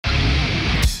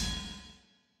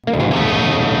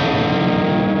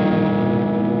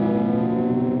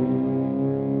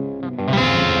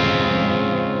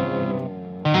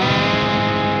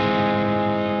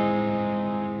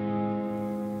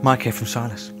Mike here from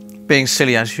Silas, being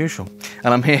silly as usual,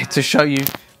 and I'm here to show you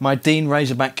my Dean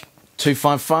Razorback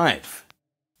 255.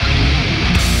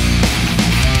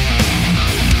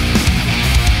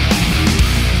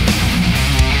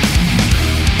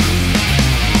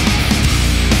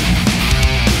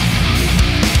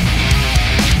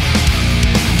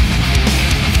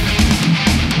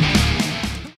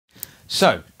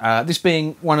 So, this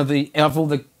being one of all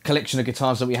the collection of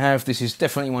guitars that we have, this is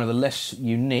definitely one of the less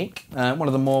unique, one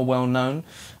of the more well-known.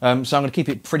 So I'm going to keep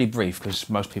it pretty brief because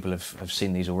most people have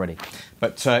seen these already.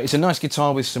 But it's a nice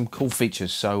guitar with some cool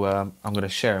features, so I'm going to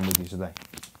share them with you today.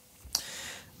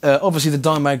 Obviously the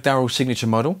Dimebag Darrell signature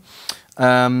model.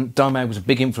 Dimebag was a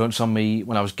big influence on me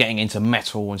when I was getting into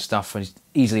metal and stuff, and he's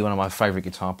easily one of my favourite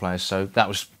guitar players, so that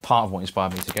was part of what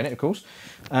inspired me to get it, of course.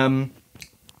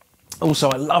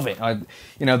 Also, I love it.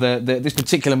 This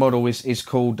particular model is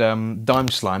called Dime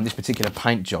Slime. This particular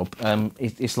paint job,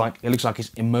 it looks like it's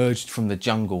emerged from the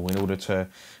jungle in order to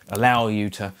allow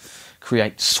you to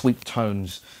create sweet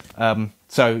tones.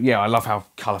 So yeah, I love how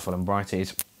colourful and bright it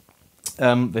is.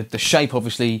 The shape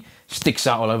obviously sticks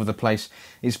out all over the place.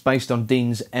 It's based on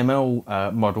Dean's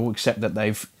ML model, except that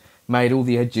they've made all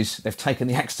the edges, they've taken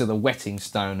the axe to the whetting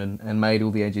stone and made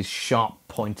all the edges sharp,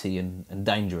 pointy and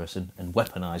dangerous and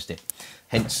weaponised it.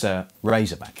 Hence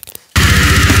Razorback.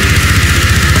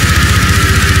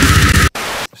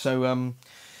 So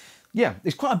yeah,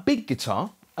 it's quite a big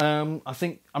guitar. I'm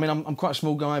quite a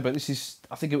small guy, but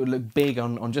I think it would look big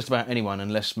on just about anyone,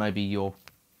 unless maybe you're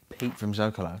Pete from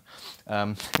Zocalo.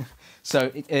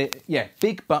 Yeah,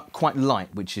 big but quite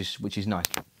light, which is nice.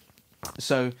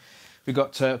 So we've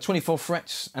got 24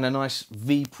 frets and a nice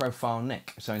V profile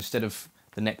neck. So instead of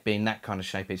the neck being that kind of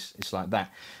shape, it's like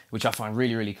that, which I find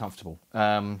really, really comfortable.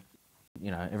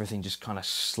 Everything just kind of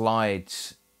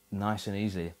slides nice and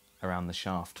easy around the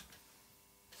shaft.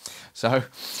 So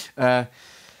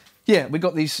yeah, we've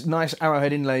got these nice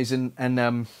arrowhead inlays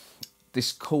and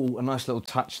this a nice little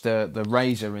touch, the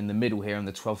razor in the middle here on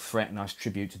the 12th fret, nice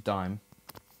tribute to Dime.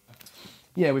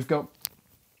 Yeah, we've got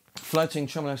floating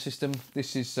tremolo system.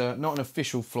 This is not an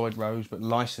official Floyd Rose, but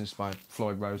licensed by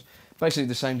Floyd Rose. Basically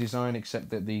the same design, except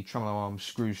that the tremolo arm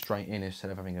screws straight in instead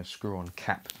of having a screw-on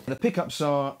cap. The pickups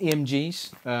are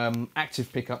EMGs,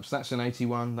 active pickups. That's an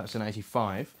 81, that's an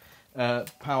 85.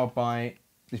 Powered by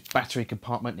this battery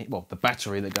compartment, well, the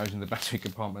battery that goes in the battery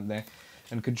compartment there,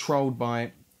 and controlled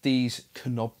by these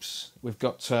knobs. We've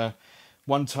got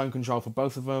one tone control for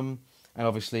both of them, and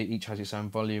obviously each has its own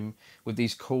volume with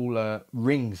these cool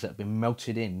rings that have been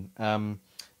melted in, and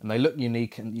they look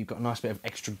unique, and you've got a nice bit of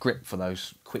extra grip for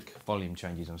those quick volume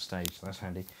changes on stage, so that's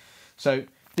handy. So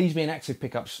these being active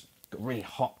pickups, got really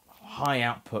hot, high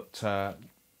output,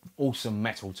 awesome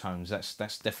metal tones.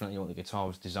 That's definitely what the guitar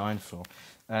was designed for.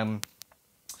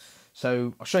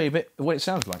 So I'll show you a bit of what it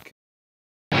sounds like.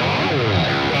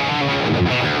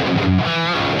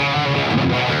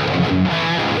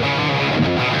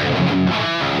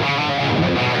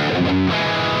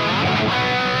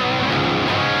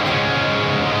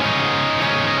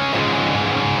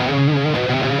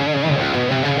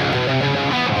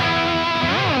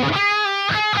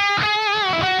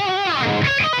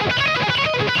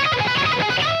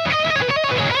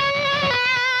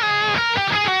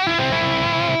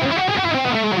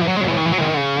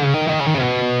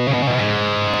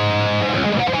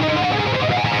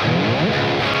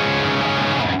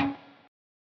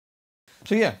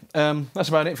 So yeah, that's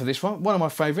about it for this one. One of my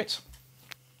favourites.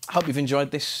 Hope you've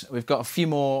enjoyed this. We've got a few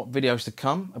more videos to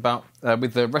come about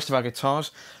with the rest of our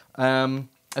guitars.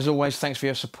 As always, thanks for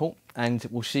your support, and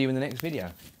we'll see you in the next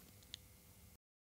video.